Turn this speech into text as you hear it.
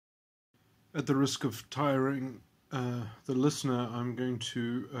At the risk of tiring the listener, I'm going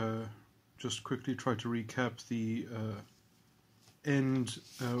to just quickly try to recap the end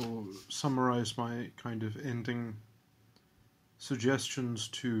or summarize my kind of ending suggestions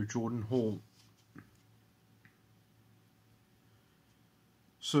to Jordan Hall.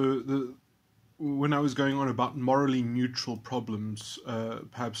 So when I was going on about morally neutral problems,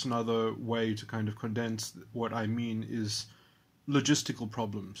 perhaps another way to kind of condense what I mean is logistical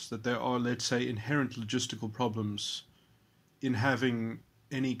problems, that there are, let's say, inherent logistical problems in having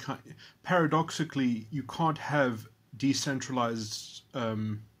any kind. Paradoxically, you can't have decentralized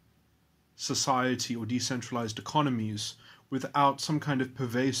society or decentralized economies without some kind of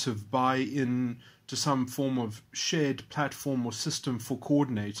pervasive buy-in to some form of shared platform or system for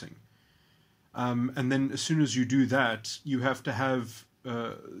coordinating. And then as soon as you do that, you have to have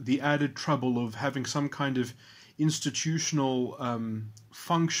the added trouble of having some kind of institutional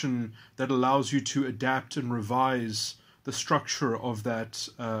function that allows you to adapt and revise the structure of that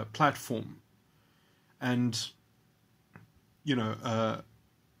platform. And,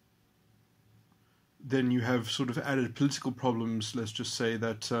 then you have sort of added political problems. Let's just say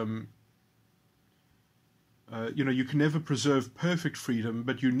that, you can never preserve perfect freedom,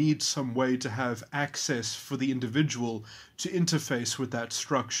 but you need some way to have access for the individual to interface with that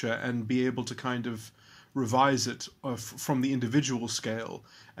structure and be able to kind of revise it from the individual scale.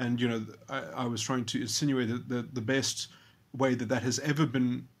 And, I was trying to insinuate that the best way that has ever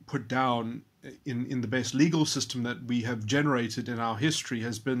been put down in the best legal system that we have generated in our history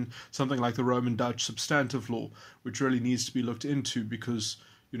has been something like the Roman Dutch substantive law, which really needs to be looked into because,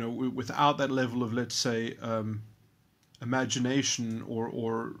 without that level of, let's say, imagination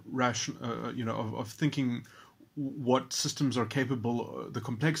or ration, of thinking what systems are capable, the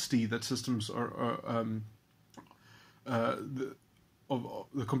complexity that systems the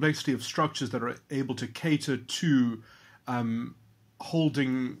complexity of structures that are able to cater to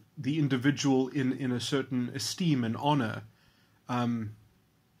holding the individual in a certain esteem and honor.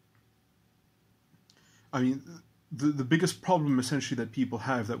 The biggest problem essentially that people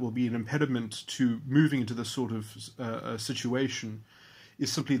have that will be an impediment to moving into this sort of situation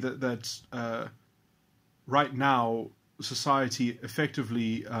is simply that right now society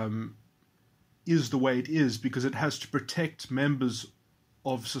effectively is the way it is because it has to protect members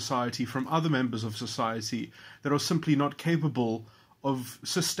of society from other members of society that are simply not capable of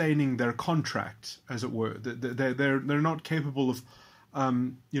sustaining their contract, as it were. They're not capable of,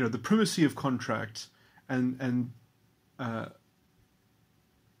 the primacy of contract and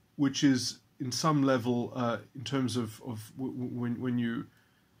which is in some level in terms of when you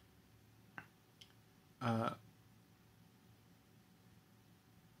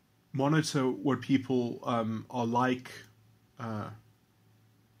monitor what people are like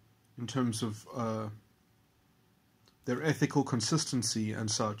in terms of their ethical consistency and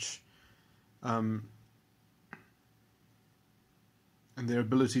such, and their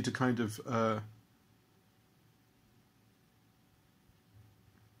ability to kind of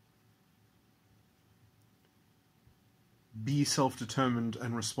be self-determined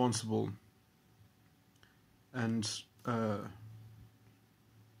and responsible and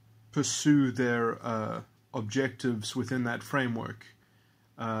pursue their objectives within that framework.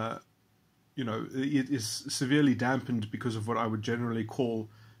 It is severely dampened because of what I would generally call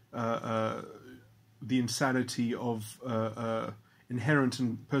the insanity of inherent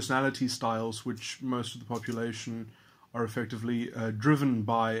in personality styles, which most of the population are effectively driven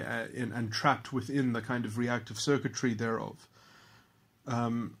by and trapped within the kind of reactive circuitry thereof.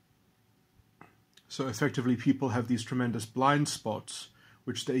 So effectively people have these tremendous blind spots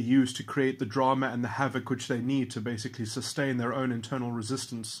which they use to create the drama and the havoc which they need to basically sustain their own internal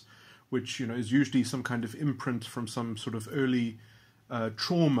resistance, which is usually some kind of imprint from some sort of early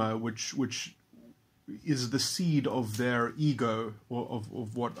trauma, which is the seed of their ego, or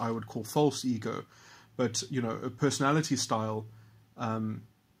of what I would call false ego. But a personality style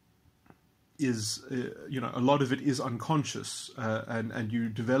is a lot of it is unconscious, and you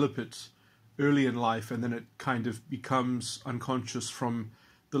develop it early in life, and then it kind of becomes unconscious from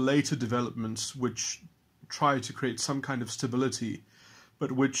the later developments, which try to create some kind of stability,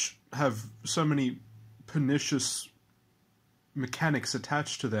 but which have so many pernicious mechanics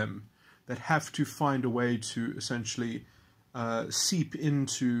attached to them that have to find a way to essentially seep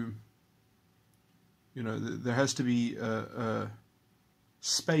into, there has to be a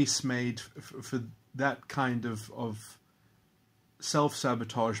space made for that kind of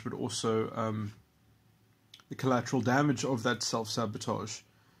self-sabotage, but also the collateral damage of that self-sabotage.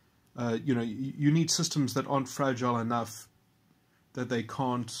 You need systems that aren't fragile enough that they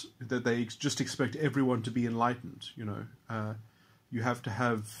can't, that they just expect everyone to be enlightened. You have to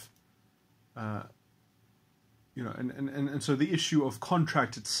have, and so the issue of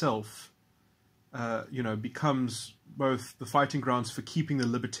contract itself, becomes both the fighting grounds for keeping the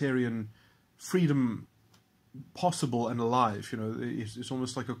libertarian freedom possible and alive. It's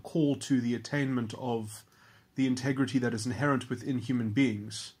almost like a call to the attainment of the integrity that is inherent within human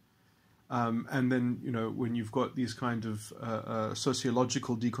beings. And then, when you've got these kind of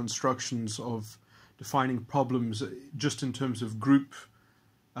sociological deconstructions of defining problems just in terms of group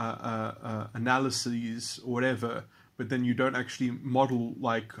analyses or whatever, but then you don't actually model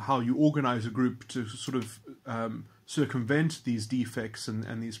like how you organize a group to sort of circumvent these defects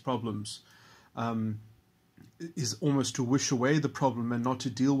and these problems, is almost to wish away the problem and not to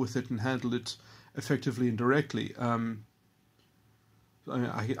deal with it and handle it effectively and directly. I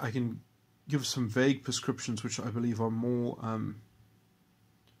can give some vague prescriptions which I believe are more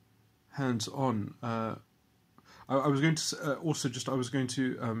hands-on. I was going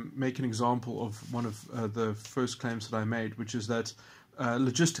to make an example of one of the first claims that I made, which is that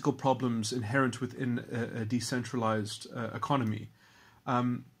logistical problems inherent within a decentralized economy.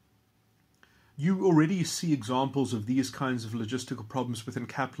 You already see examples of these kinds of logistical problems within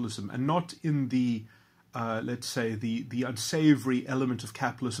capitalism, and not in the let's say the unsavory element of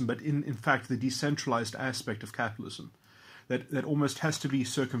capitalism, but in fact the decentralized aspect of capitalism that almost has to be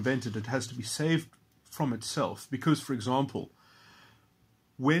circumvented. It has to be saved from itself, because, for example,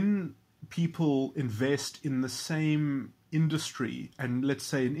 when people invest in the same industry, and let's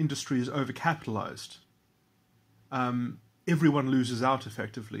say an industry is overcapitalized, everyone loses out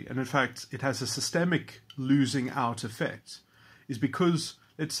effectively. And in fact, it has a systemic losing out effect, is because,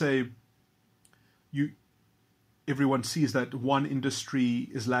 let's say, everyone sees that one industry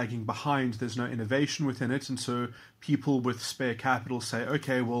is lagging behind, there's no innovation within it, and so people with spare capital say,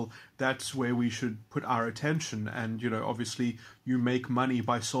 okay, well, that's where we should put our attention. And, obviously you make money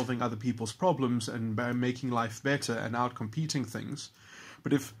by solving other people's problems and by making life better and out-competing things.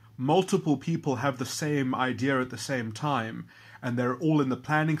 But if multiple people have the same idea at the same time, and they're all in the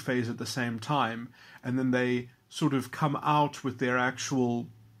planning phase at the same time, and then they sort of come out with their actual,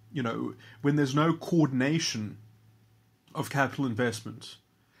 when there's no coordination of capital investment,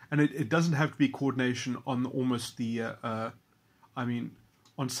 and it doesn't have to be coordination on almost the, on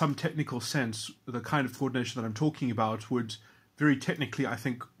some technical sense, the kind of coordination that I'm talking about would very technically, I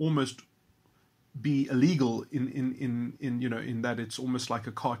think, almost be illegal in that it's almost like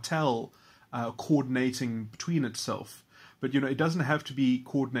a cartel coordinating between itself. But it doesn't have to be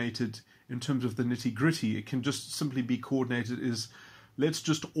coordinated in terms of the nitty-gritty. It can just simply be coordinated as, let's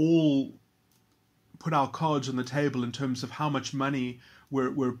just all put our cards on the table in terms of how much money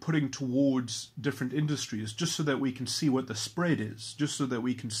we're putting towards different industries, just so that we can see what the spread is, just so that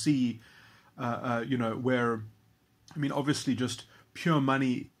we can see, where, obviously just pure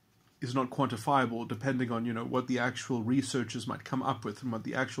money is not quantifiable, depending on, what the actual researchers might come up with and what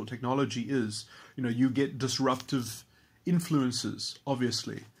the actual technology is. You get disruptive influences,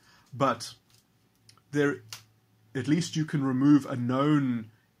 obviously, but at least you can remove a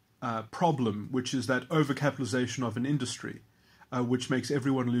known problem, which is that overcapitalization of an industry, which makes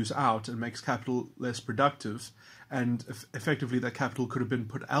everyone lose out and makes capital less productive, and effectively that capital could have been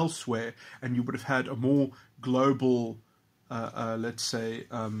put elsewhere, and you would have had a more global, let's say,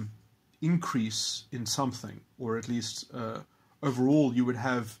 increase in something, or at least overall you would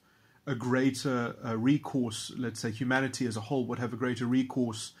have a greater recourse. Let's say humanity as a whole would have a greater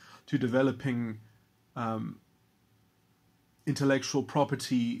recourse to developing intellectual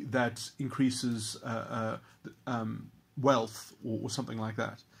property that increases wealth, or something like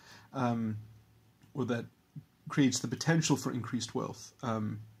that, or that creates the potential for increased wealth.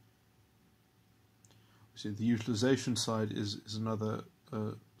 So the utilization side is another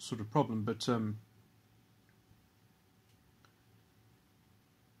sort of problem, but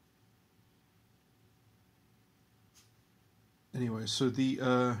anyway, so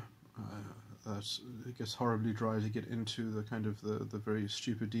the it gets horribly dry to get into the kind of the very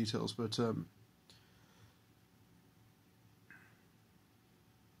stupid details, but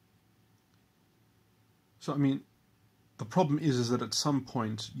so the problem is that at some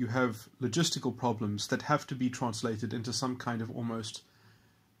point you have logistical problems that have to be translated into some kind of almost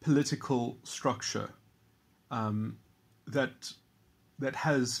political structure that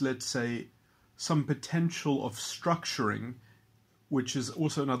has, let's say, some potential of structuring, which is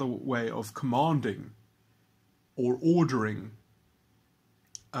also another way of commanding or ordering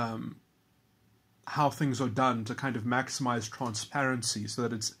how things are done to kind of maximize transparency, so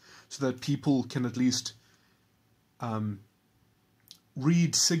that people can at least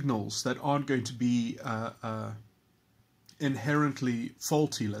read signals that aren't going to be inherently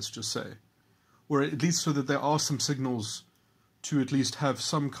faulty, let's just say, or at least so that there are some signals to at least have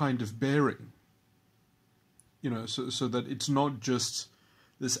some kind of bearing, so that it's not just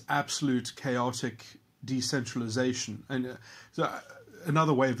this absolute chaotic decentralization. And so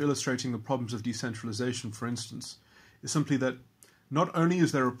another way of illustrating the problems of decentralization, for instance, is simply that not only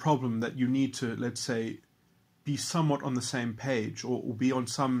is there a problem that you need to, let's say, be somewhat on the same page, or be on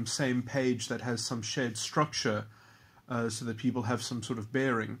some same page that has some shared structure, so that people have some sort of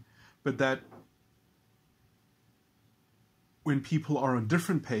bearing, but that when people are on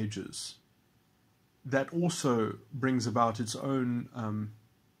different pages, that also brings about its own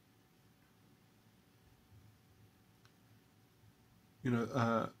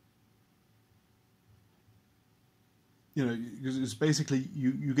it's basically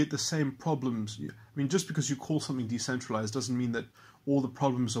you get the same problems. I mean, just because you call something decentralized doesn't mean that all the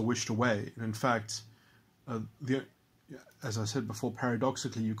problems are wished away. And in fact, as I said before,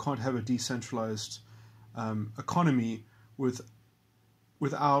 paradoxically, you can't have a decentralized economy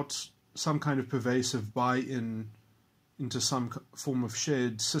without some kind of pervasive buy-in into some form of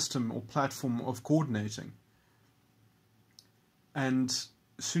shared system or platform of coordinating. And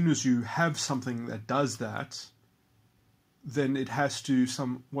as soon as you have something that does that, then it has to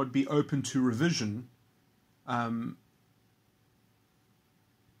somewhat be open to revision, and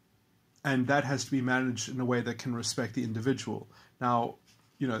that has to be managed in a way that can respect the individual. Now,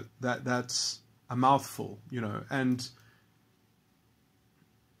 that's a mouthful, and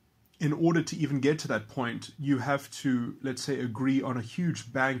in order to even get to that point, you have to, let's say, agree on a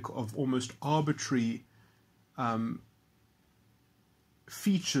huge bank of almost arbitrary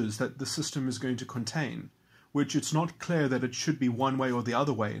features that the system is going to contain, which it's not clear that it should be one way or the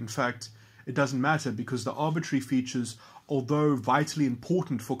other way. In fact, it doesn't matter, because the arbitrary features, although vitally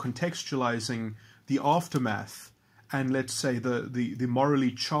important for contextualizing the aftermath and, let's say, the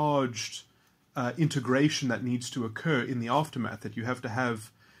morally charged integration that needs to occur in the aftermath, that you have to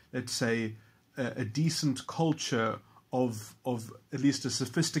have, let's say, a decent culture of at least a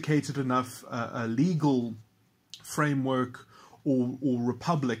sophisticated enough legal framework or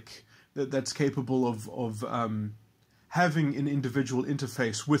republic that's capable of having an individual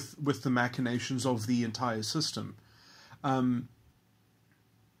interface with the machinations of the entire system.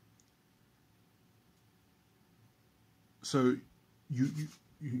 So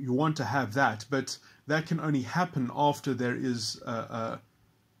you want to have that, but that can only happen after there is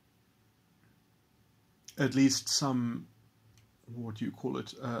at least some, what do you call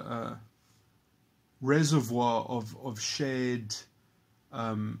it, reservoir of shared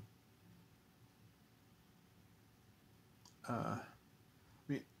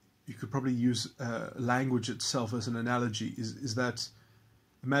you could probably use language itself as an analogy. Is that,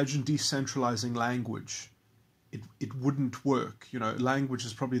 imagine decentralizing language. It wouldn't work. Language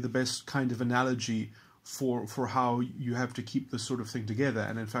is probably the best kind of analogy for how you have to keep this sort of thing together.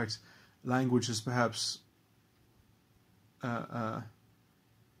 And in fact, language is perhaps at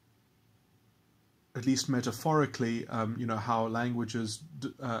least metaphorically, how languages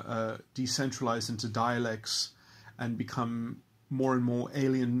decentralize into dialects and become more and more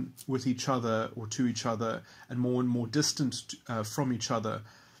alien with each other or to each other, and more distant from each other.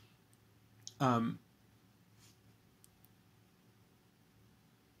 I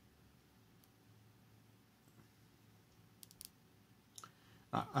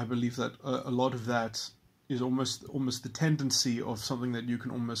believe that a lot of that is almost the tendency of something that you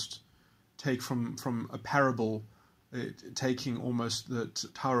can almost take from a parable, taking almost the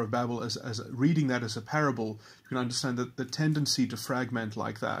Tower of Babel as reading that as a parable. You can understand that the tendency to fragment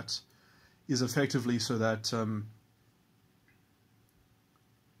like that is effectively so that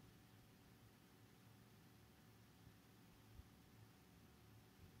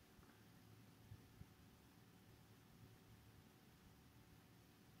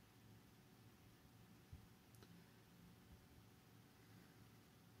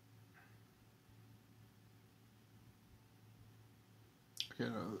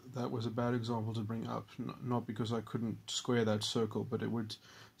that was a bad example to bring up, not because I couldn't square that circle, but it would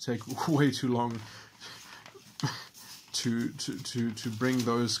take way too long to bring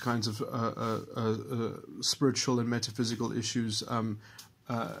those kinds of spiritual and metaphysical issues and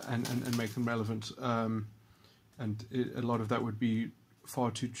make them relevant. And a lot of that would be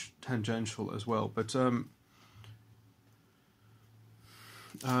far too tangential as well. But let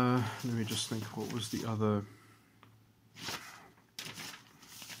me just think, what was the other...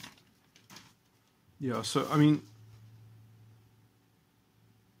 Yeah, so, I mean,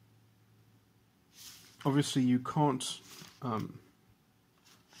 obviously you can't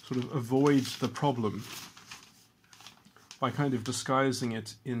sort of avoid the problem by kind of disguising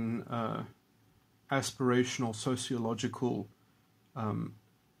it in aspirational sociological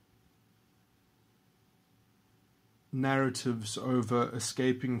narratives over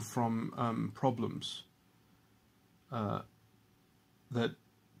escaping from problems, that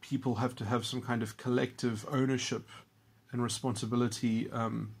people have to have some kind of collective ownership and responsibility,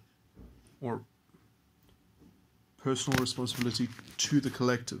 or personal responsibility to the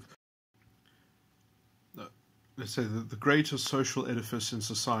collective. Let's say the greater social edifice in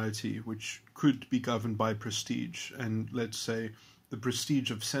society, which could be governed by prestige, and let's say the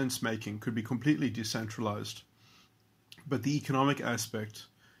prestige of sense-making could be completely decentralized. But the economic aspect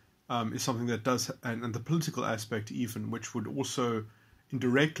is something that does, and the political aspect even, which would also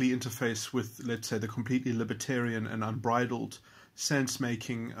indirectly interface with, let's say, the completely libertarian and unbridled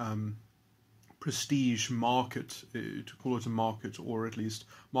sense-making prestige market, to call it a market, or at least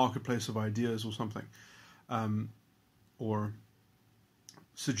marketplace of ideas or something, or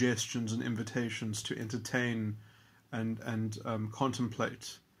suggestions and invitations to entertain and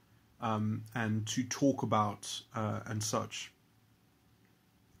contemplate and to talk about and such.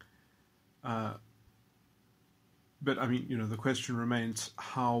 But I mean, the question remains: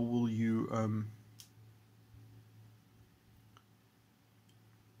 how will you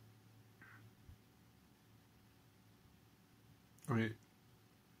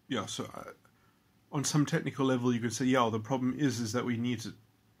so on some technical level, you could say, the problem is that we need to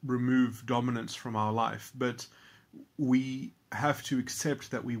remove dominance from our life, but we have to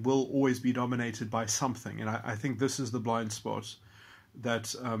accept that we will always be dominated by something. And I think this is the blind spot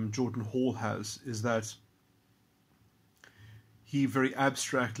that Jordan Hall has, is that he very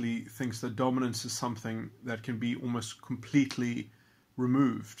abstractly thinks that dominance is something that can be almost completely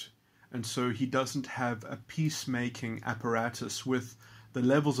removed. And so he doesn't have a peacemaking apparatus with the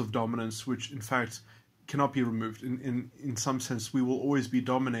levels of dominance, which in fact cannot be removed. In some sense, we will always be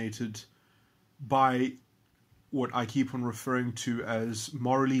dominated by what I keep on referring to as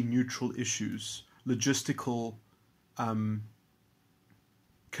morally neutral issues, logistical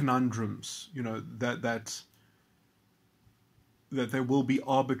conundrums, that there will be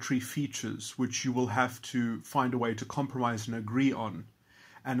arbitrary features which you will have to find a way to compromise and agree on.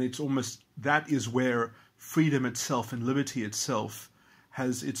 And it's almost, that is where freedom itself and liberty itself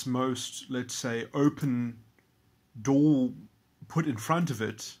has its most, let's say, open door put in front of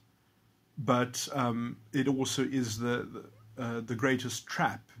it, but it also is the greatest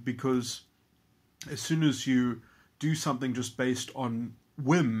trap, because as soon as you do something just based on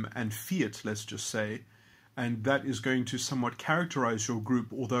whim and fiat, let's just say, and that is going to somewhat characterize your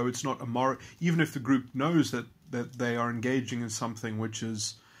group, although it's not a moral, even if the group knows that they are engaging in something which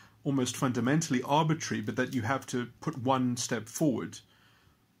is almost fundamentally arbitrary, but that you have to put one step forward.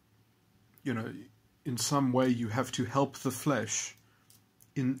 In some way you have to help the flesh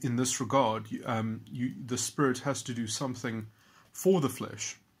in this regard. The spirit has to do something for the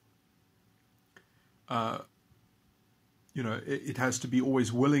flesh. It has to be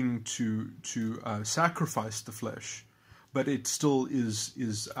always willing to sacrifice the flesh, but it still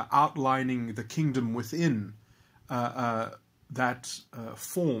is outlining the kingdom within that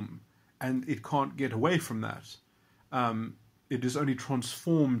form, and it can't get away from that. It is only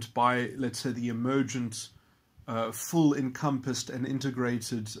transformed by, let's say, the emergent, full encompassed and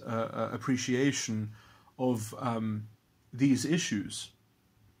integrated appreciation of these issues,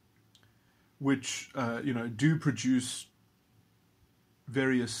 which do produce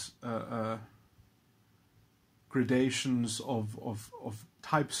various gradations of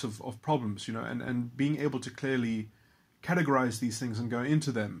types of problems, and being able to clearly categorize these things and go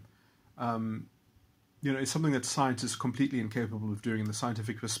into them, it's something that science is completely incapable of doing, and the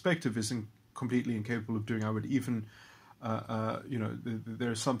scientific perspective is completely incapable of doing. I would even,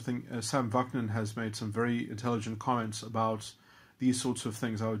 there's something, Sam Vaknin has made some very intelligent comments about these sorts of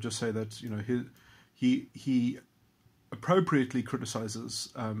things. I would just say that, he appropriately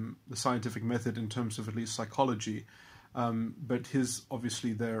criticizes the scientific method in terms of at least psychology, but his,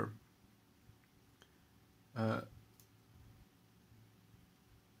 obviously,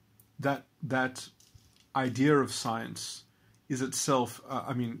 that idea of science is itself,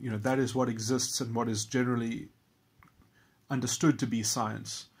 that is what exists and what is generally understood to be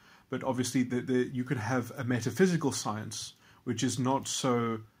science. But obviously, you could have a metaphysical science which is not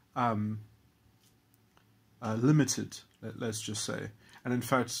so limited, let's just say. And in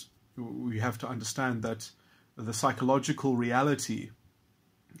fact, we have to understand that the psychological reality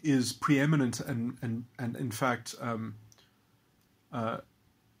is preeminent and in fact,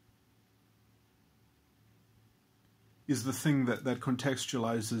 is the thing that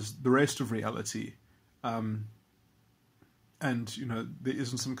contextualizes the rest of reality. And, there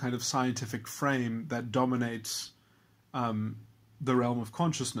isn't some kind of scientific frame that dominates the realm of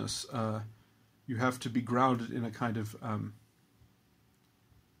consciousness. You have to be grounded in a kind of...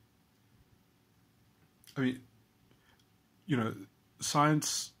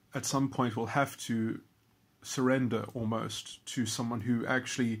 science at some point will have to surrender almost to someone who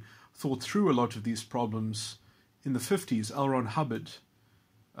actually thought through a lot of these problems in the 50s, L. Ron Hubbard,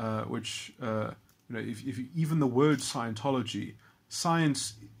 which, if even the word Scientology,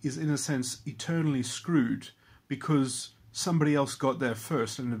 science is in a sense eternally screwed because somebody else got there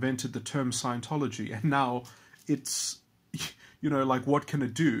first and invented the term Scientology, and now it's, what can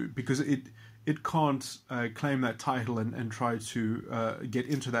it do? Because it can't claim that title and try to get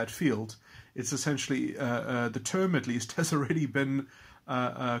into that field. It's essentially, the term at least has already been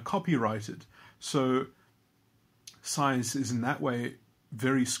copyrighted. So science is in that way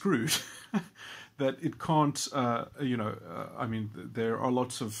very screwed that it can't, there are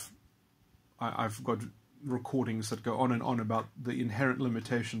lots of, I've got recordings that go on and on about the inherent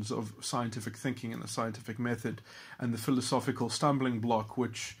limitations of scientific thinking and the scientific method and the philosophical stumbling block,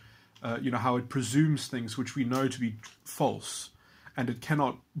 which, how it presumes things which we know to be false, and it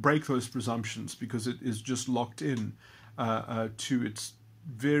cannot break those presumptions because it is just locked in to its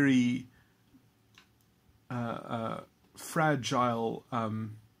very fragile,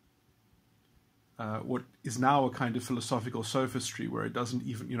 what is now a kind of philosophical sophistry, where it doesn't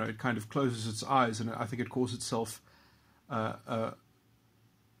even, it kind of closes its eyes, and I think it calls itself like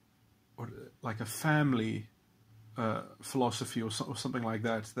a family philosophy or something like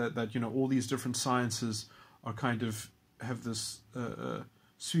that. That all these different sciences are kind of have this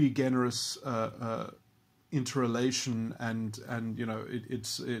sui generis interrelation, and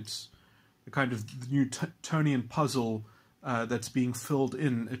it's a kind of Newtonian puzzle that's being filled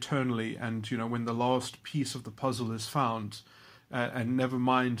in eternally, and when the last piece of the puzzle is found, and never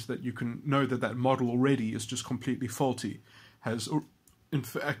mind that you can know that model already is just completely faulty, has in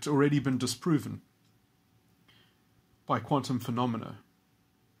fact already been disproven by quantum phenomena.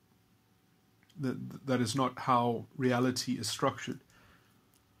 That is not how reality is structured.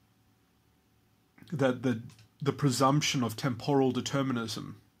 That the presumption of temporal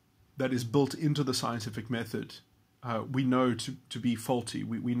determinism that is built into the scientific method, we know to be faulty.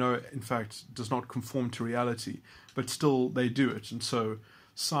 We know, in fact, does not conform to reality, but still they do it. And so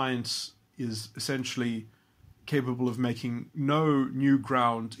science is essentially capable of making no new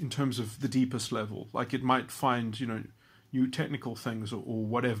ground in terms of the deepest level. Like, it might find, new technical things or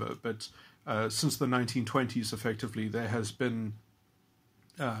whatever, but since the 1920s, effectively, there has been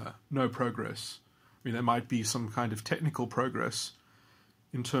no progress. I mean, there might be some kind of technical progress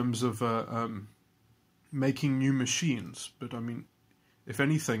in terms of making new machines, but I mean, if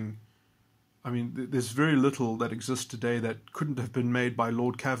anything, there's very little that exists today that couldn't have been made by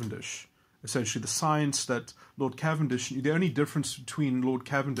Lord Cavendish. Essentially, the science that Lord Cavendish, the only difference between Lord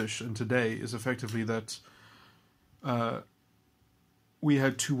Cavendish and today is effectively that we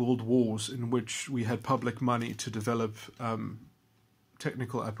had 2 world wars in which we had public money to develop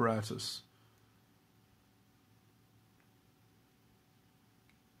technical apparatus.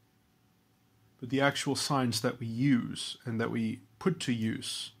 But the actual science that we use and that we put to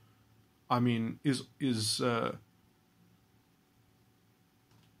use, is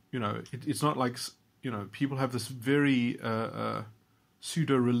it's not like, people have this very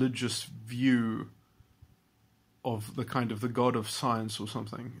pseudo-religious view of the kind of the god of science or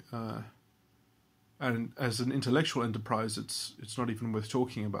something. And as an intellectual enterprise, it's not even worth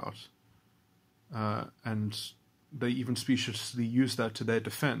talking about. And they even speciously use that to their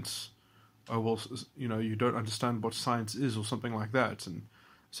defense. Oh, well, you don't understand what science is, or something like that. And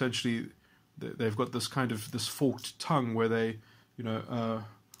essentially, they've got this kind of this forked tongue where they,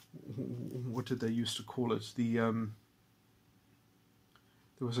 what did they used to call it? There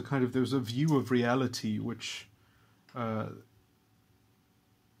was a view of reality which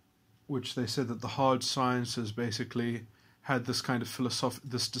they said that the hard sciences basically had this kind of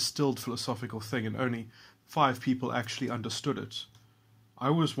this distilled philosophical thing, and only 5 people actually understood it. I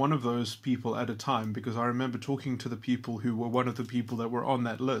was one of those people at a time, because I remember talking to the people who were one of the people that were on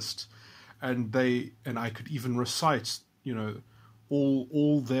that list, and I could even recite,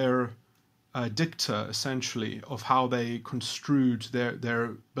 all their dicta, essentially, of how they construed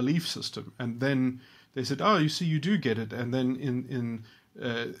their belief system. And then they said, "Oh, you see, you do get it." And then in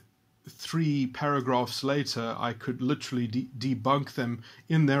 3 paragraphs later, I could literally debunk them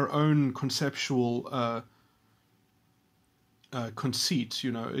in their own conceptual conceit.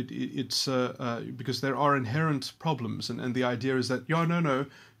 It's because there are inherent problems, and the idea is that no,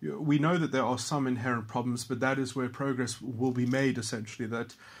 we know that there are some inherent problems, but that is where progress will be made. Essentially,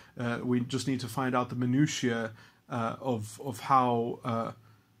 that we just need to find out the minutiae of how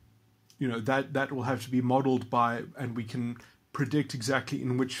that will have to be modeled by, and we can predict exactly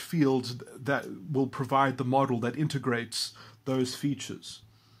in which field that will provide the model that integrates those features.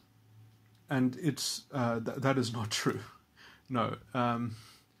 And it's that is not true. No,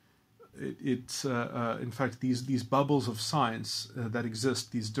 it's in fact these bubbles of science that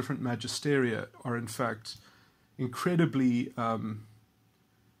exist, these different magisteria, are in fact incredibly.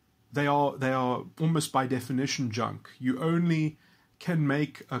 They are almost by definition junk. You only can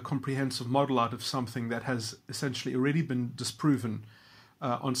make a comprehensive model out of something that has essentially already been disproven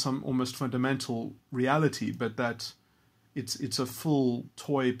on some almost fundamental reality, but that it's a full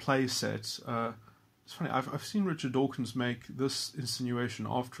toy play set. It's funny, I've seen Richard Dawkins make this insinuation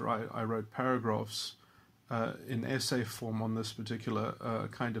after I wrote paragraphs in essay form on this particular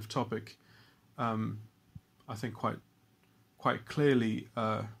kind of topic. I think quite clearly,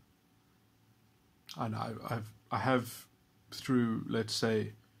 and I have through, let's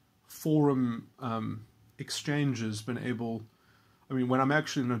say, forum exchanges been able. I mean, when I'm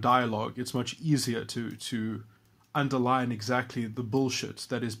actually in a dialogue, it's much easier to underline exactly the bullshit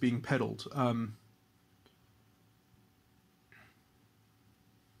that is being peddled.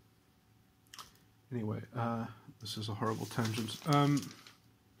 Anyway, this is a horrible tangent.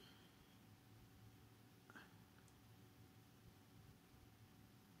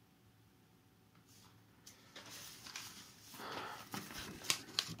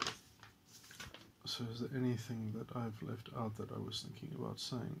 So is there anything that I've left out that I was thinking about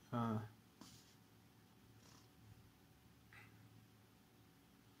saying?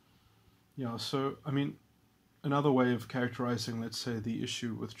 Yeah, so, I mean, another way of characterizing, let's say, the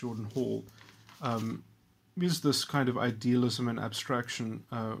issue with Jordan Hall is this kind of idealism and abstraction,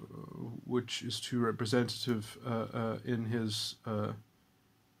 which is too representative in his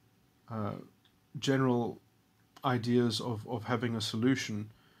general ideas of having a solution.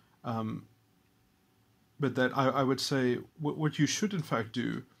 But that I would say what you should in fact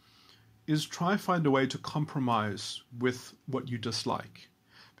do is try find a way to compromise with what you dislike.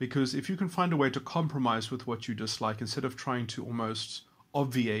 Because if you can find a way to compromise with what you dislike instead of trying to almost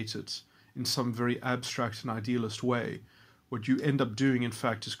obviate it in some very abstract and idealist way, what you end up doing in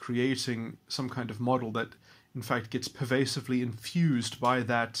fact is creating some kind of model that in fact gets pervasively infused by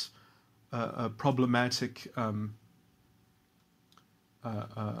that problematic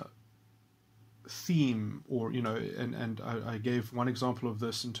theme, or and I gave one example of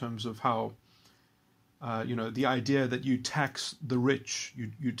this in terms of how the idea that you tax the rich,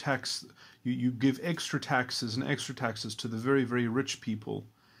 you give extra taxes to the very, very rich people,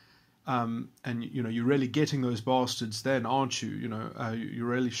 and you're really getting those bastards then, aren't you? You're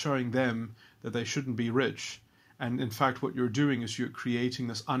really showing them that they shouldn't be rich, and in fact what you're doing is you're creating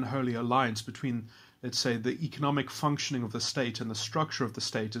this unholy alliance between, let's say, the economic functioning of the state and the structure of the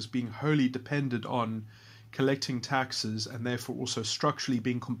state as being wholly dependent on collecting taxes, and therefore also structurally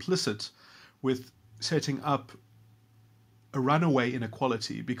being complicit with setting up a runaway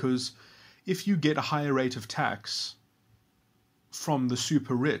inequality. Because if you get a higher rate of tax from the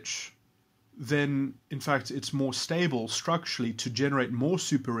super rich, then in fact it's more stable structurally to generate more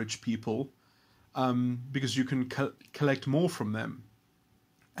super rich people, because you can collect more from them.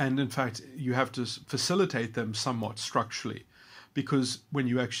 And in fact, you have to facilitate them somewhat structurally, because when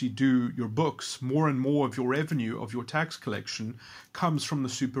you actually do your books, more and more of your revenue, of your tax collection, comes from the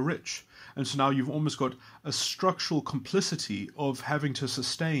super rich. And so now you've almost got a structural complicity of having to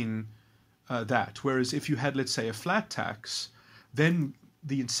sustain that. Whereas if you had, let's say, a flat tax, then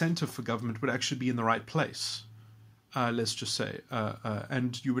the incentive for government would actually be in the right place, let's just say.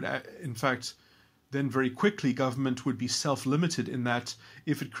 And you would, in fact, then very quickly government would be self-limited in that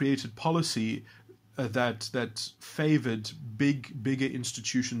if it created policy that favored bigger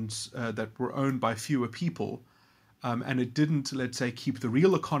institutions that were owned by fewer people, and it didn't, let's say, keep the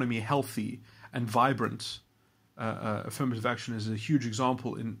real economy healthy and vibrant. Affirmative action is a huge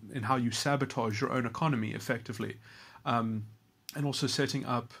example in how you sabotage your own economy effectively, and also setting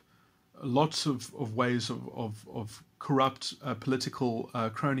up lots of ways of corrupt political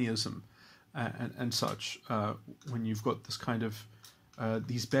cronyism and such, when you've got this kind of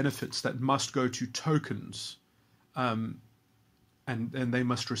these benefits that must go to tokens, and they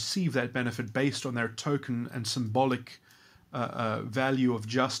must receive that benefit based on their token and symbolic value of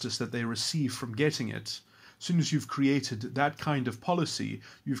justice that they receive from getting it. As soon as you've created that kind of policy,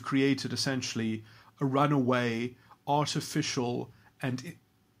 you've created essentially a runaway artificial, and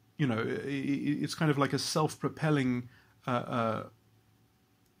it's kind of like a self-propelling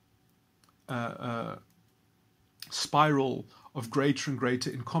spiral of greater and greater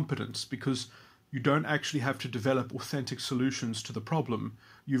incompetence, because you don't actually have to develop authentic solutions to the problem.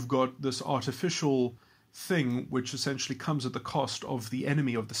 You've got this artificial thing which essentially comes at the cost of the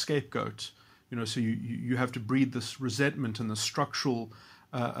enemy, of the scapegoat. So you have to breed this resentment and the structural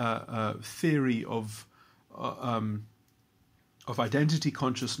theory of identity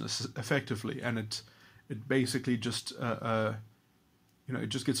consciousness, effectively, and it basically just it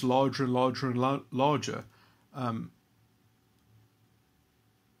just gets larger and larger and larger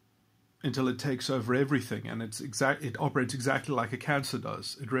until it takes over everything, and it operates exactly like a cancer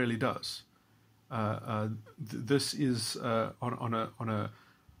does. It really does. This is on a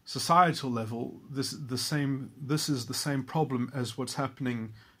societal level. This is the same problem as what's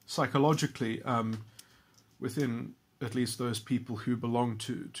happening psychologically within at least those people who belong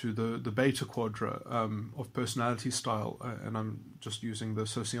to the beta quadra of personality style, and I'm just using the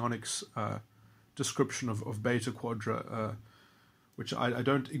socionics description of beta quadra, which I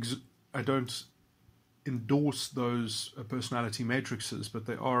don't endorse those personality matrices, but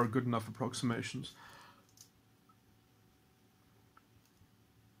they are good enough approximations.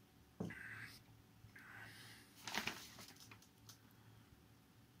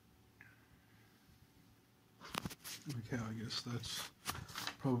 Okay, I guess that's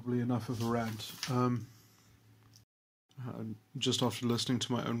probably enough of a rant. Just after listening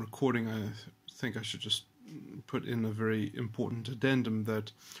to my own recording, I think I should just put in a very important addendum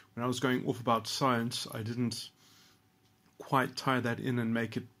that when I was going off about science, I didn't quite tie that in and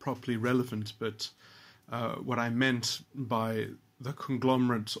make it properly relevant, but what I meant by the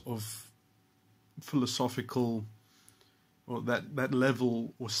conglomerate of philosophical, or that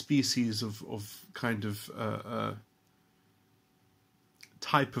level or species of kind of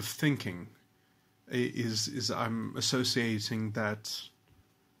type of thinking is I'm associating that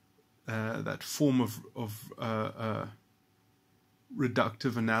form of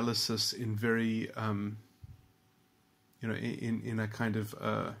reductive analysis in very in a kind of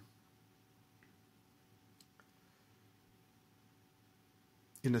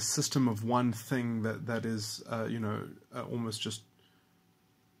in a system of one thing that is almost just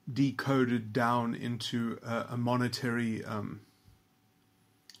decoded down into a monetary.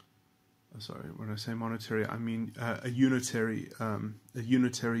 Sorry, when I say monetary, I mean a unitary a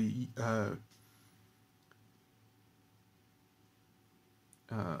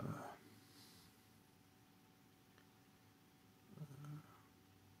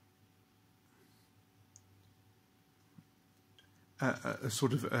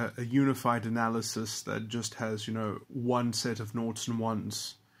sort of a unified analysis that just has one set of noughts and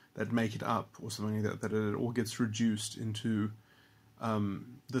ones that make it up, or something like that it all gets reduced into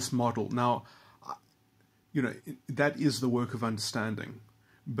this model. Now, that is the work of understanding,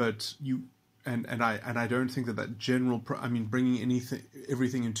 but I don't think that general, bringing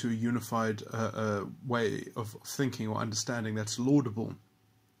everything into a unified way of thinking or understanding, that's laudable,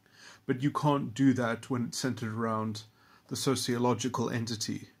 but you can't do that when it's centered around the sociological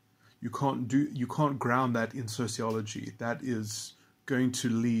entity. You can't ground that in sociology. That is going to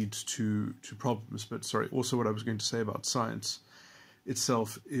lead to problems. But sorry, also what I was going to say about science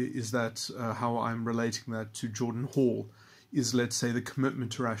itself is that how I'm relating that to Jordan Hall is, let's say, the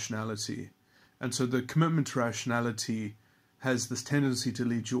commitment to rationality. And so the commitment to rationality has this tendency to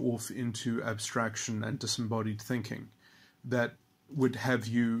lead you off into abstraction and disembodied thinking that would have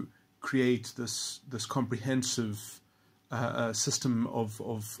you create this comprehensive system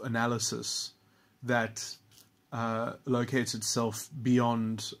of analysis that locates itself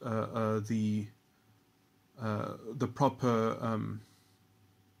beyond the proper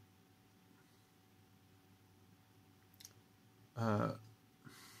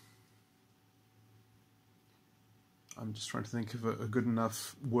I'm just trying to think of a good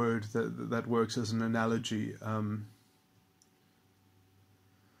enough word that works as an analogy.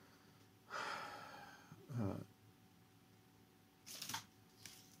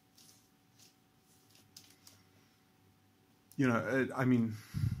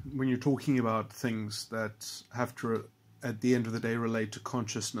 When you're talking about things that have to, at the end of the day, relate to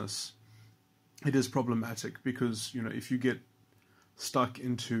consciousness, it is problematic because, if you get stuck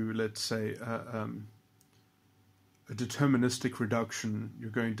into, let's say, a deterministic reduction, you're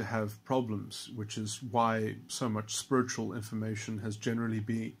going to have problems, which is why so much spiritual information has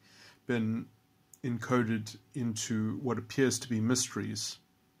generally been encoded into what appears to be mysteries,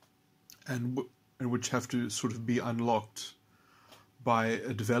 and which have to sort of be unlocked by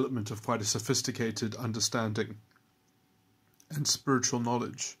a development of quite a sophisticated understanding and spiritual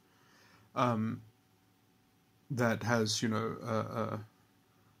knowledge that has, a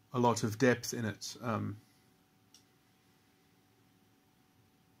lot of depth in it. I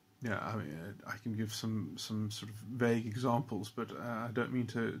mean, I can give some sort of vague examples, but I don't mean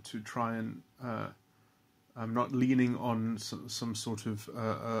to try and. I'm not leaning on some sort of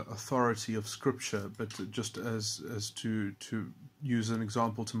authority of scripture, but just as to use an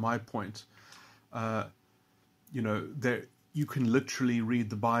example to my point. There you can literally read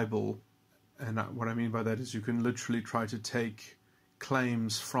the Bible, and what I mean by that is you can literally try to take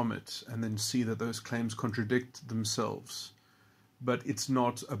claims from it and then see that those claims contradict themselves. But it's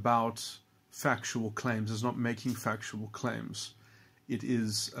not about factual claims. It's not making factual claims. It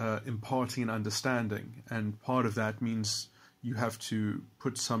is imparting an understanding, and part of that means you have to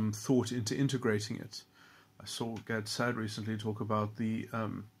put some thought into integrating it. I saw Gad Sad recently talk about the, what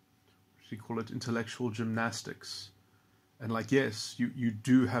do you call it, intellectual gymnastics. And yes, you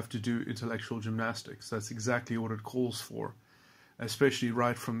do have to do intellectual gymnastics. That's exactly what it calls for, especially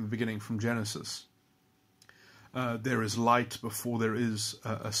right from the beginning, from Genesis. There is light before there is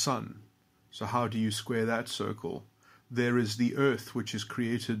a sun. So how do you square that circle? There is the earth, which is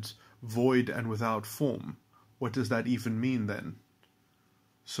created void and without form. What does that even mean then?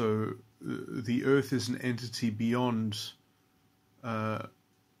 So the earth is an entity beyond the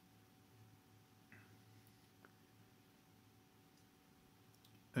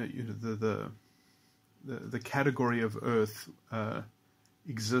category of earth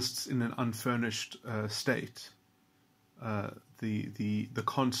exists in an unfurnished state. The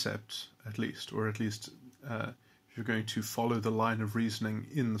concept, at least, or at least if you're going to follow the line of reasoning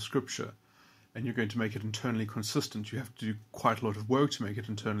in the scripture, and you're going to make it internally consistent, you have to do quite a lot of work to make it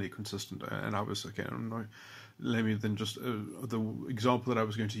internally consistent. And I was, okay, let me then just, the example that I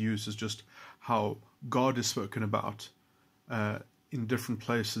was going to use is just how God is spoken about in different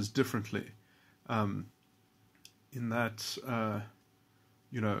places differently. In that,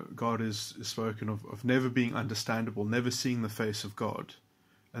 God is spoken of never being understandable, never seeing the face of God.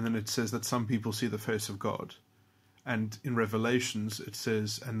 And then it says that some people see the face of God. And in Revelations, it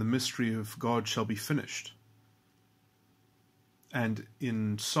says, and the mystery of God shall be finished. And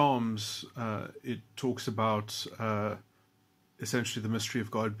in Psalms, it talks about essentially the mystery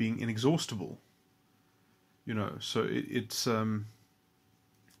of God being inexhaustible. So it's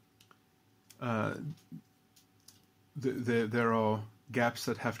there are gaps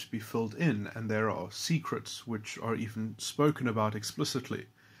that have to be filled in, and there are secrets which are even spoken about explicitly.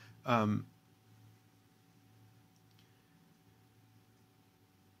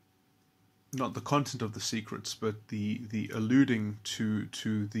 Not the content of the secrets, but the alluding to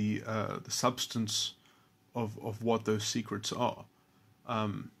the substance of what those secrets are.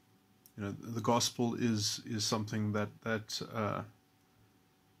 The gospel is something that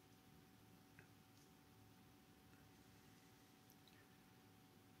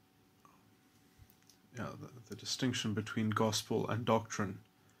the distinction between gospel and doctrine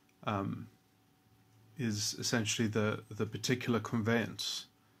is essentially the particular conveyance.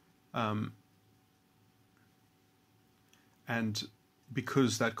 And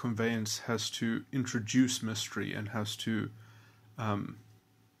because that conveyance has to introduce mystery and has to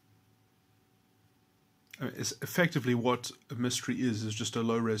effectively what a mystery is just a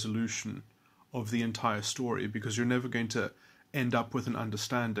low resolution of the entire story, because you're never going to end up with an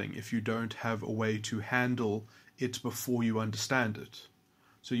understanding if you don't have a way to handle it before you understand it.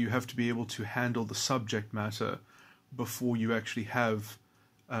 So you have to be able to handle the subject matter before you actually have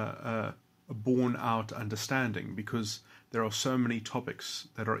a borne out understanding, because there are so many topics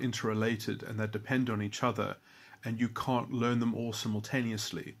that are interrelated and that depend on each other, and you can't learn them all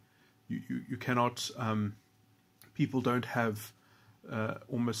simultaneously. You cannot, people don't have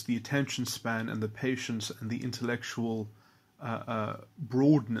almost the attention span and the patience and the intellectual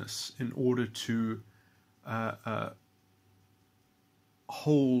broadness in order to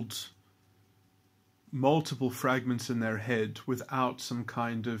hold multiple fragments in their head without some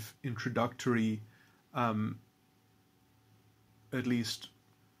kind of introductory, at least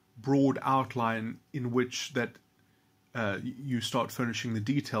broad outline in which that you start furnishing the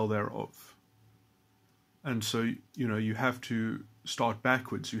detail thereof. And so, you have to start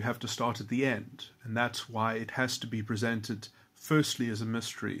backwards. You have to start at the end. And that's why it has to be presented firstly as a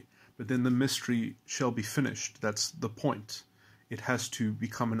mystery, but then the mystery shall be finished. That's the point. It has to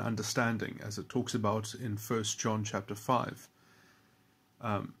become an understanding, as it talks about in 1 John chapter 5.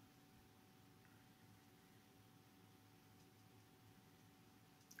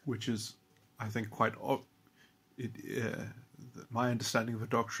 Which is, I think, quite... my understanding of a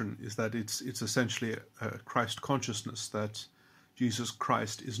doctrine is that it's essentially a Christ consciousness that Jesus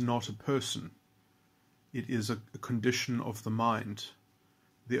Christ is not a person. It is a condition of the mind.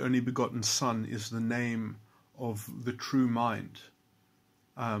 The only begotten Son is the name of the true mind.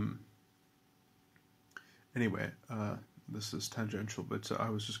 Anyway, this is tangential, but I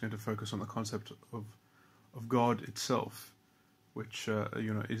was just going to focus on the concept of God itself, which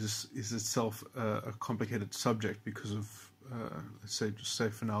is itself a complicated subject because of let's say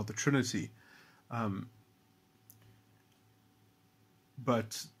for now the Trinity,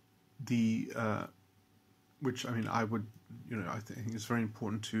 but the which I would I think it's very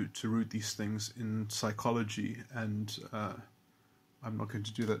important to root these things in psychology, and I'm not going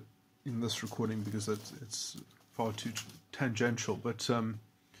to do that in this recording because it's far too tangential, but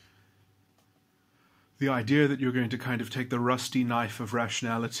the idea that you're going to kind of take the rusty knife of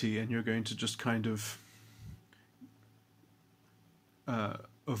rationality and you're going to just kind of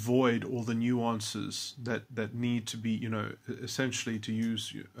avoid all the nuances that need to be, essentially, to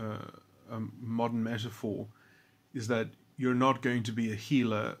use a modern metaphor, is that you're not going to be a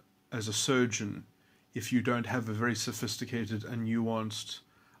healer as a surgeon if you don't have a very sophisticated and nuanced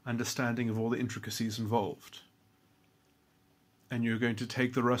understanding of all the intricacies involved. And you're going to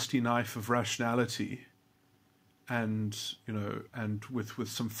take the rusty knife of rationality and with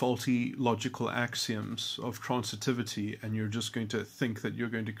some faulty logical axioms of transitivity, and you're just going to think that you're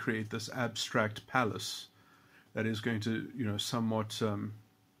going to create this abstract palace that is going to, somewhat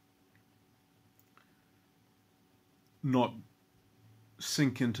not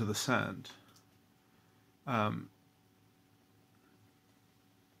sink into the sand.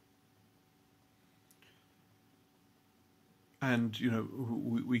 And,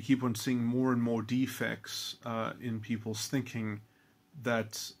 we keep on seeing more and more defects in people's thinking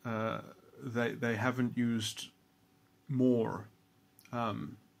that they haven't used more. But,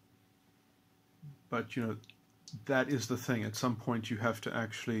 that is the thing. At some point you have to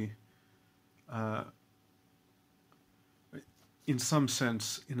actually, in some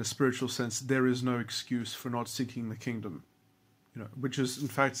sense, in a spiritual sense, there is no excuse for not seeking the kingdom, which is, in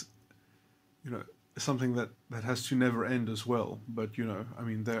fact, something that has to never end as well. But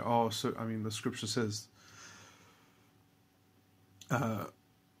there are the scripture says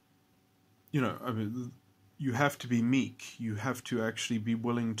you have to be meek, you have to actually be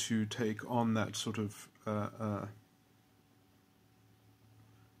willing to take on that sort of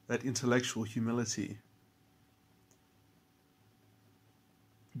that intellectual humility,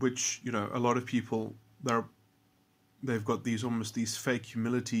 which a lot of people, they've got these fake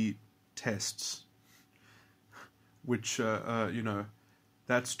humility tests, which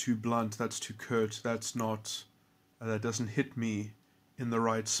that's too blunt, that's too curt, that doesn't hit me in the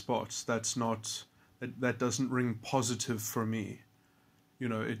right spots, that doesn't ring positive for me,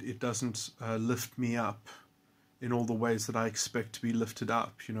 it doesn't lift me up in all the ways that I expect to be lifted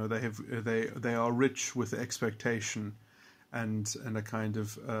up. They are rich with expectation and a kind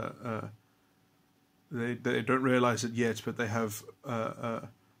of they don't realize it yet, but they have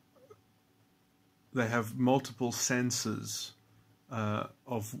multiple senses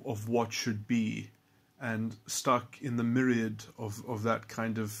of what should be, and stuck in the myriad of that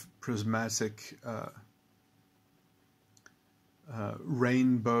kind of prismatic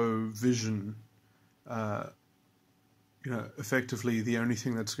rainbow vision. Effectively, the only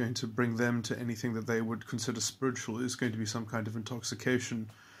thing that's going to bring them to anything that they would consider spiritual is going to be some kind of intoxication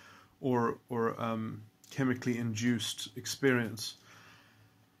or chemically induced experience.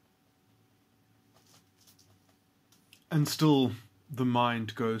 And still, the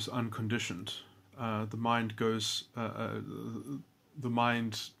mind goes unconditioned. The mind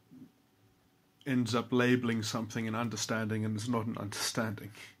ends up labeling something an understanding, and it's not an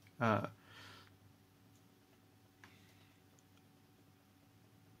understanding.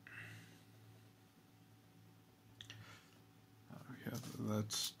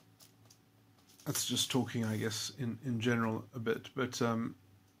 That's just talking, I guess, in general a bit, but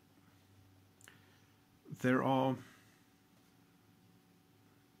there are.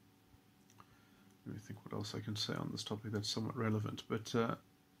 Let me think what else I can say on this topic that's somewhat relevant, but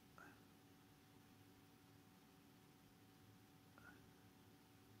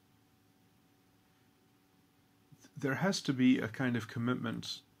there has to be a kind of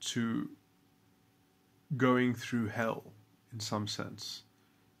commitment to going through hell in some sense,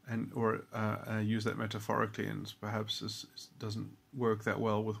 or I use that metaphorically, and perhaps this doesn't work that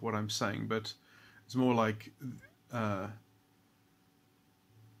well with what I'm saying, but it's more like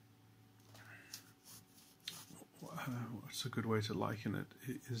what's a good way to liken it?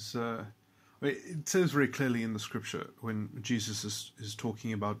 It says very clearly in the scripture when Jesus is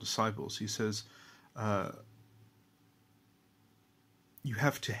talking about disciples. He says, you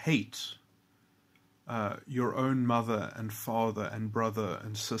have to hate your own mother and father and brother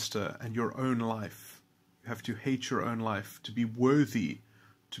and sister and your own life. You have to hate your own life to be worthy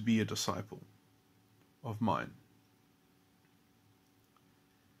to be a disciple of mine.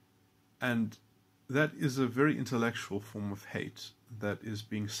 And that is a very intellectual form of hate that is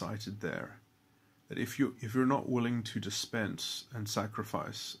being cited there. That if you're not willing to dispense and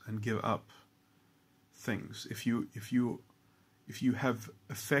sacrifice and give up things, if you have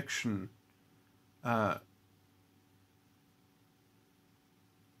affection, the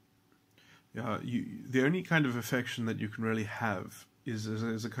only kind of affection that you can really have is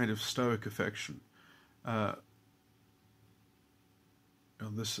a kind of stoic affection.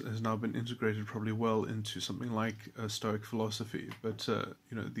 This has now been integrated probably well into something like Stoic philosophy, but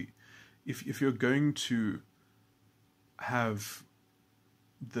if you're going to have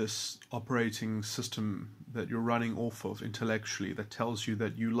this operating system that you're running off of intellectually that tells you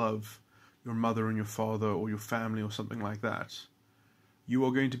that you love your mother and your father or your family or something like that, you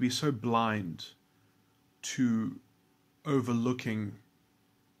are going to be so blind to overlooking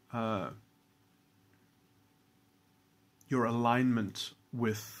your alignment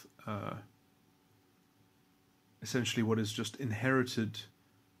with essentially what is just inherited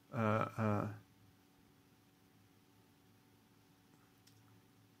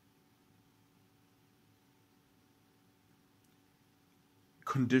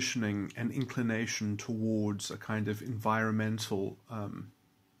conditioning and inclination towards a kind of environmental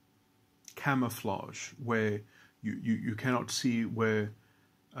camouflage where you cannot see where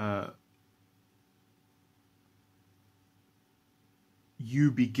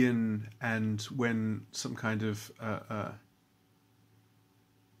you begin and when some kind of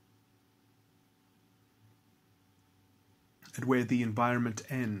and where the environment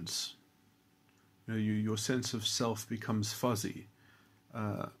ends. Your sense of self becomes fuzzy.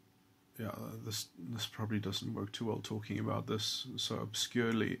 This probably doesn't work too well talking about this so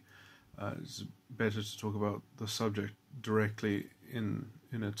obscurely. It's better to talk about the subject directly in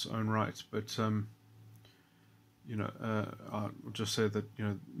its own right. But I'll just say that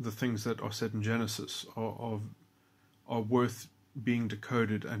the things that are said in Genesis are worth being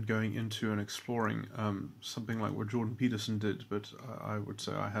decoded and going into and exploring. Something like what Jordan Peterson did, but I would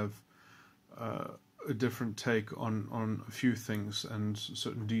say I have a different take on a few things and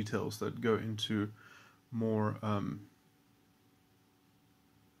certain details that go into more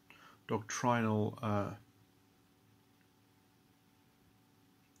doctrinal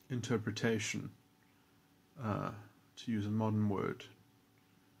interpretation, to use a modern word.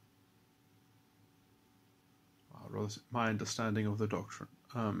 Rather, my understanding of the doctrine.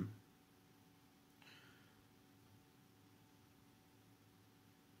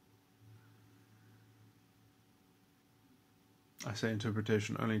 I say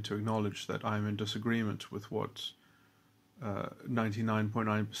interpretation only to acknowledge that I am in disagreement with what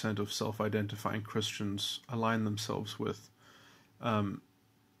 99.9% of self-identifying Christians align themselves with.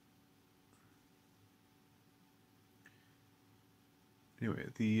 Anyway,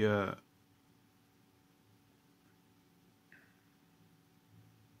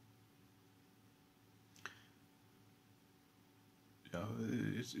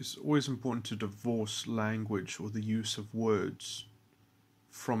 it's always important to divorce language or the use of words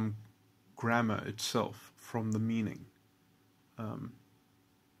from grammar itself, from the meaning.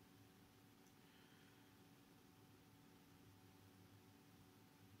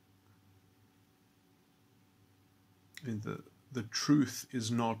 The truth is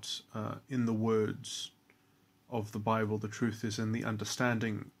not in the words of the Bible. The truth is in the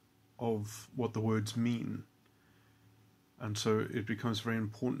understanding of what the words mean. And so it becomes very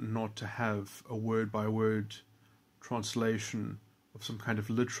important not to have a word-by-word translation of some kind of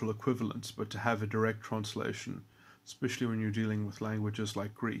literal equivalence, but to have a direct translation, especially when you're dealing with languages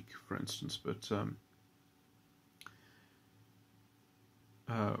like Greek, for instance, but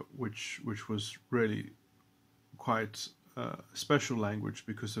which was really quite a special language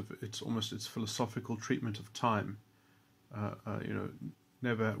because of its philosophical treatment of time.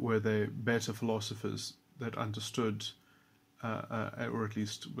 Never were there better philosophers that understood or at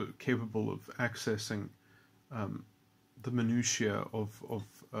least were capable of accessing the minutiae of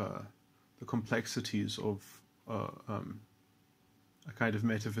the complexities of a kind of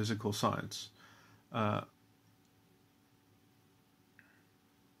metaphysical science.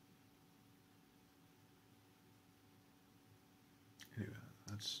 Anyway,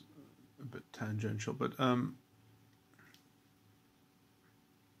 that's a bit tangential, but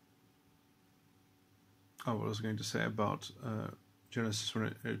what I was going to say about Genesis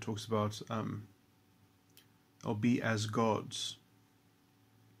when it talks about or be as gods.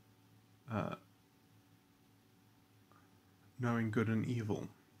 knowing good and evil.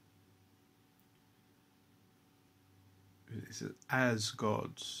 Is it as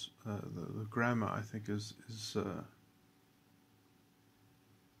gods? The grammar, I think, is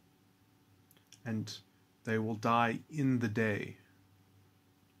and they will die in the day,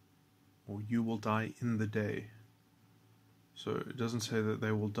 or you will die in the day. So it doesn't say that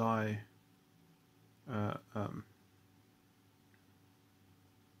they will die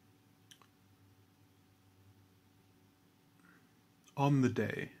on the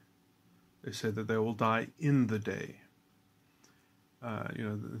day. They say that they will die in the day.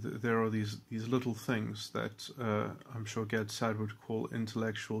 There are these little things that I'm sure Gerd Saad would call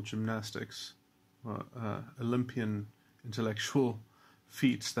intellectual gymnastics, Olympian intellectual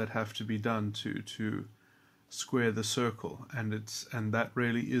feats that have to be done to square the circle, and that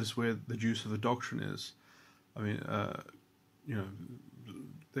really is where the juice of the doctrine is. I mean,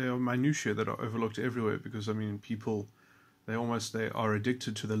 there are minutiae that are overlooked everywhere because people they are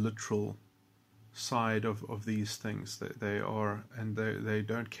addicted to the literal side of these things. They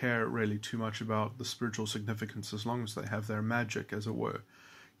don't care really too much about the spiritual significance as long as they have their magic, as it were.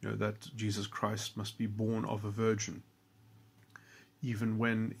 That Jesus Christ must be born of a virgin. Even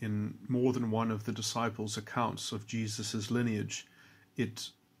when in more than one of the disciples' accounts of Jesus' lineage, it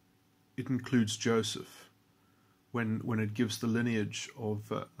includes Joseph. When it gives the lineage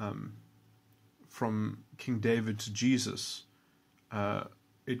of from King David to Jesus,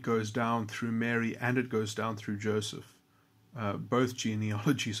 it goes down through Mary and it goes down through Joseph. Both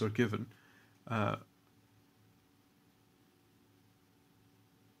genealogies are given.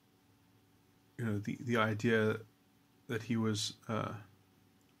 The idea that he was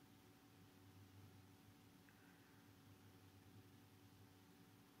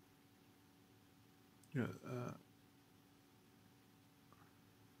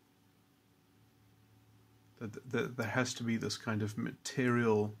that there has to be this kind of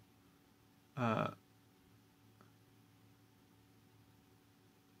material that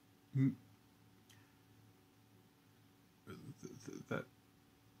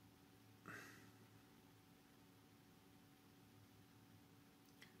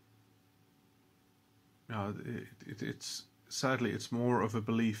no, it's sadly it's more of a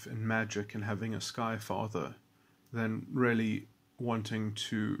belief in magic and having a sky father than really wanting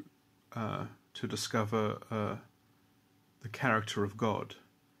to discover the character of God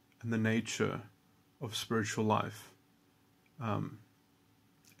and the nature of spiritual life. And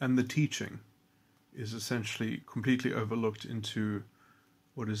the teaching is essentially completely overlooked into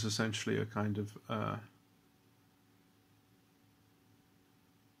what is essentially a kind of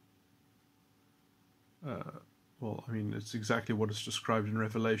it's exactly what is described in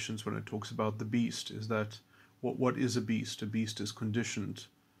Revelations when it talks about the beast, is that what is a beast? A beast is conditioned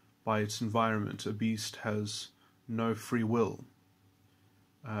by its environment. A beast has no free will.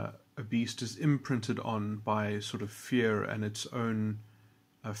 A beast is imprinted on by sort of fear and its own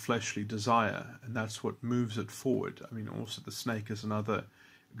fleshly desire, and that's what moves it forward. Also the snake is another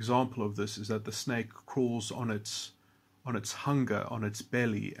example of this, is that the snake crawls on its hunger, on its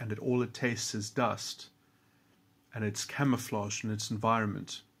belly, and all it tastes is dust, and it's camouflaged in its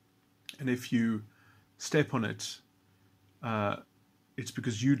environment. And if you step on it, it's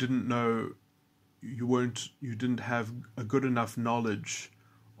because you didn't know, you didn't have a good enough knowledge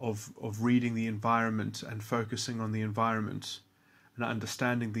of reading the environment and focusing on the environment and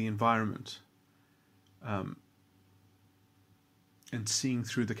understanding the environment, and seeing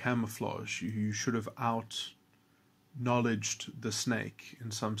through the camouflage. You should have out-knowledged the snake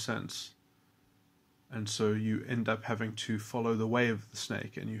in some sense. And so you end up having to follow the way of the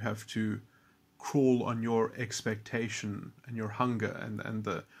snake, and you have to crawl on your expectation and your hunger, and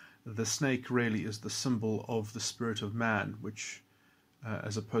the snake really is the symbol of the spirit of man, which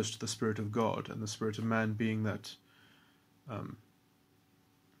as opposed to the spirit of God, and the spirit of man being that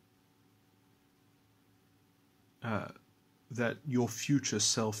that your future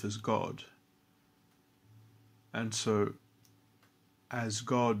self is God. And so as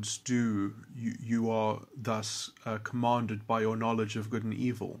gods do, you are thus commanded by your knowledge of good and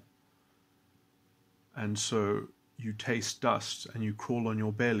evil. And so you taste dust and you crawl on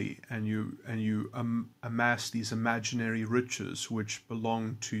your belly, and you amass these imaginary riches which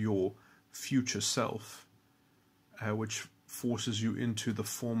belong to your future self, which forces you into the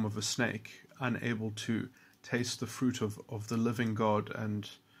form of a snake, unable to taste the fruit of the living God, and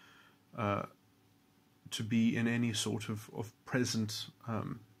to be in any sort of present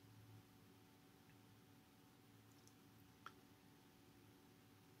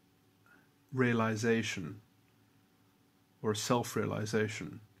realization or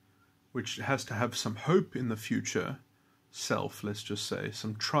self-realization. which has to have some hope in the future self, let's just say,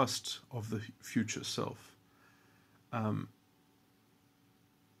 some trust of the future self, but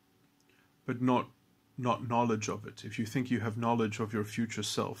not knowledge of it. If you think you have knowledge of your future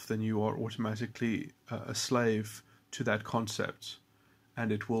self, then you are automatically a slave to that concept,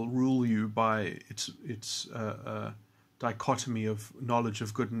 and it will rule you by its dichotomy of knowledge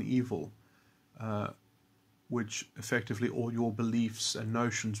of good and evil, which effectively all your beliefs and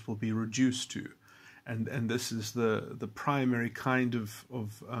notions will be reduced to. And this is the primary kind of you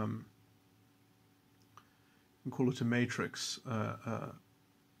can call it a matrix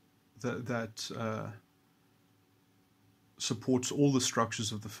that supports all the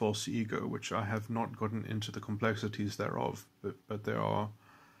structures of the false ego, which I have not gotten into the complexities thereof, but there are.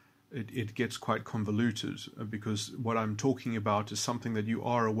 It gets quite convoluted, because what I'm talking about is something that you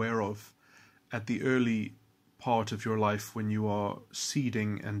are aware of at the early part of your life when you are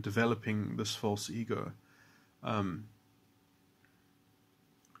seeding and developing this false ego,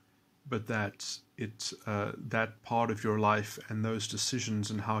 but that that part of your life and those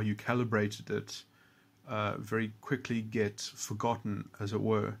decisions and how you calibrated it very quickly get forgotten, as it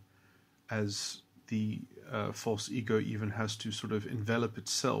were, as the false ego even has to sort of envelop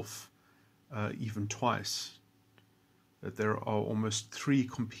itself even twice. That there are almost three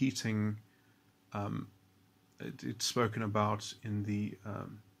competing. It's spoken about in the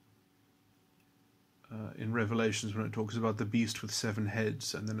in Revelations when it talks about the beast with 7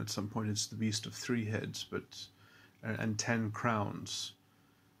 heads, and then at some point it's the beast of 3 heads, and 10 crowns.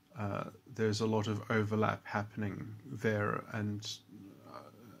 There's a lot of overlap happening there, and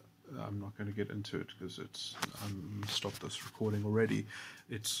I'm not going to get into it because I'm stopped this recording already.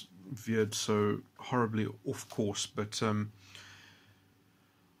 It's veered so horribly off course, but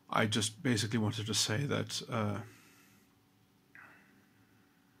I just basically wanted to say that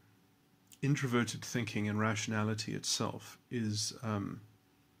introverted thinking and rationality itself is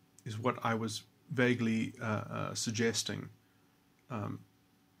what I was vaguely suggesting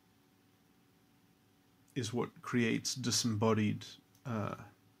is what creates disembodied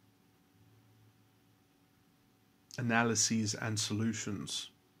analyses and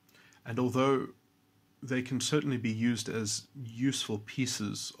solutions. And although they can certainly be used as useful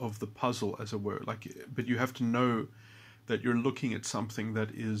pieces of the puzzle, as it were, but you have to know that you're looking at something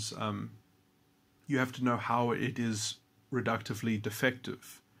that is, you have to know how it is reductively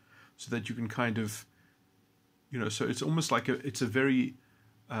defective, so that you can kind of, so it's almost like it's a very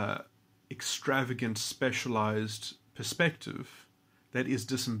extravagant, specialized perspective that is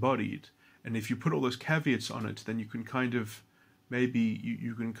disembodied. And if you put all those caveats on it, then you can kind of, maybe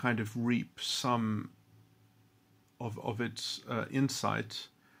you can kind of reap some of its insight,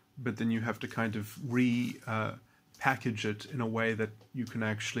 but then you have to kind of package it in a way that you can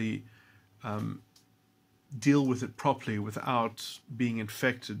actually deal with it properly without being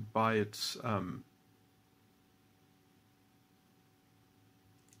infected by its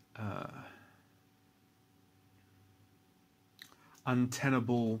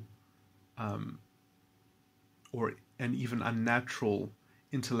untenable and even unnatural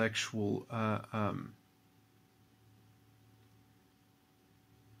intellectual I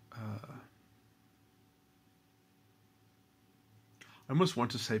almost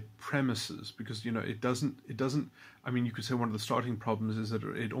want to say premises, because it doesn't I mean, you could say one of the starting problems is that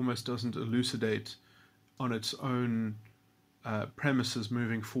it almost doesn't elucidate on its own premises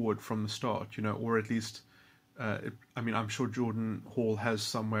moving forward from the start, or at least I mean, I'm sure Jordan Hall has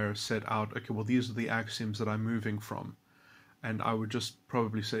somewhere set out, okay, well, these are the axioms that I'm moving from. And I would just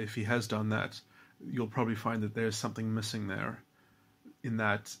probably say, if he has done that, you'll probably find that there's something missing there, in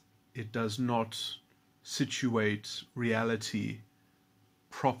that it does not situate reality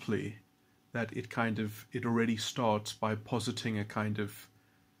properly, that it already starts by positing a kind of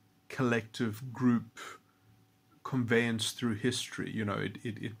collective group conveyance through history.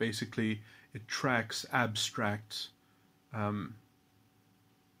 It basically, it tracks abstract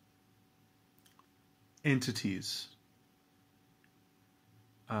entities,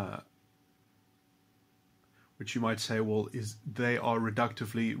 which you might say, well, they are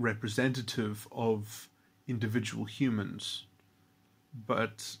reductively representative of individual humans,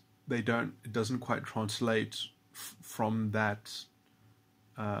 but it doesn't quite translate from that,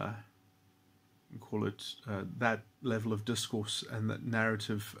 call it that level of discourse and that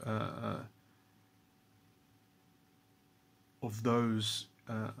narrative of those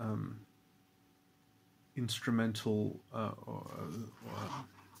instrumental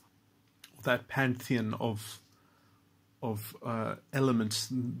that pantheon of elements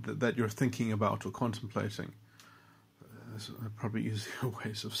that you're thinking about or contemplating. there's probably easier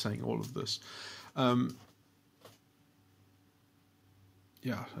ways of saying all of this. I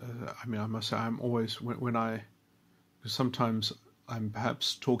mean, I must say, I'm always, sometimes I'm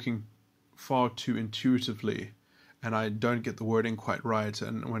perhaps talking far too intuitively, and I don't get the wording quite right.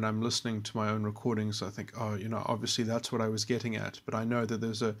 And when I'm listening to my own recordings, I think, oh, obviously that's what I was getting at. But I know that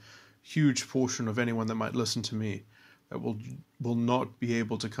there's a huge portion of anyone that might listen to me that will not be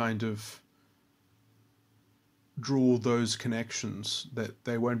able to kind of draw those connections, that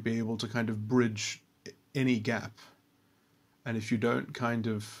they won't be able to kind of bridge any gap. And if you don't kind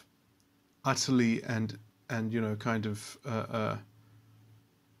of utterly and kind of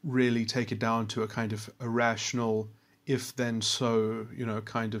really take it down to a kind of a rational if then so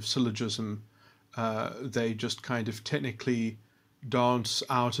kind of syllogism, they just kind of technically dance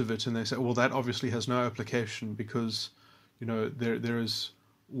out of it, and they say, well, that obviously has no application because there is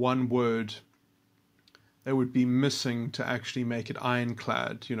one word they would be missing to actually make it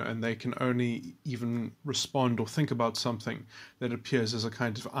ironclad, and they can only even respond or think about something that appears as a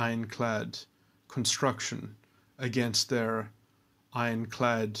kind of ironclad construction against their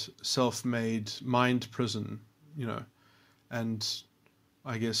ironclad, self-made mind prison, and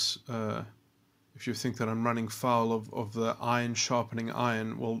I guess if you think that I'm running foul of the iron sharpening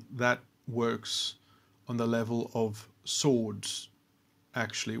iron, well, that works on the level of swords,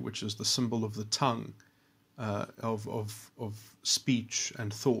 actually, which is the symbol of the tongue, of speech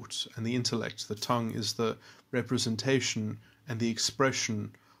and thought and the intellect. The tongue is the representation and the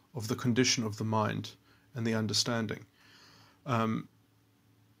expression of the condition of the mind and the understanding. And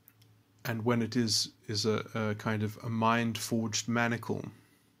when it is a kind of a mind-forged manacle,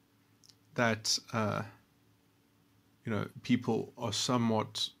 that people are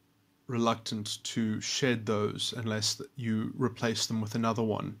somewhat reluctant to shed those unless you replace them with another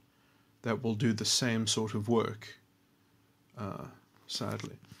one that will do the same sort of work,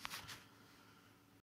 sadly.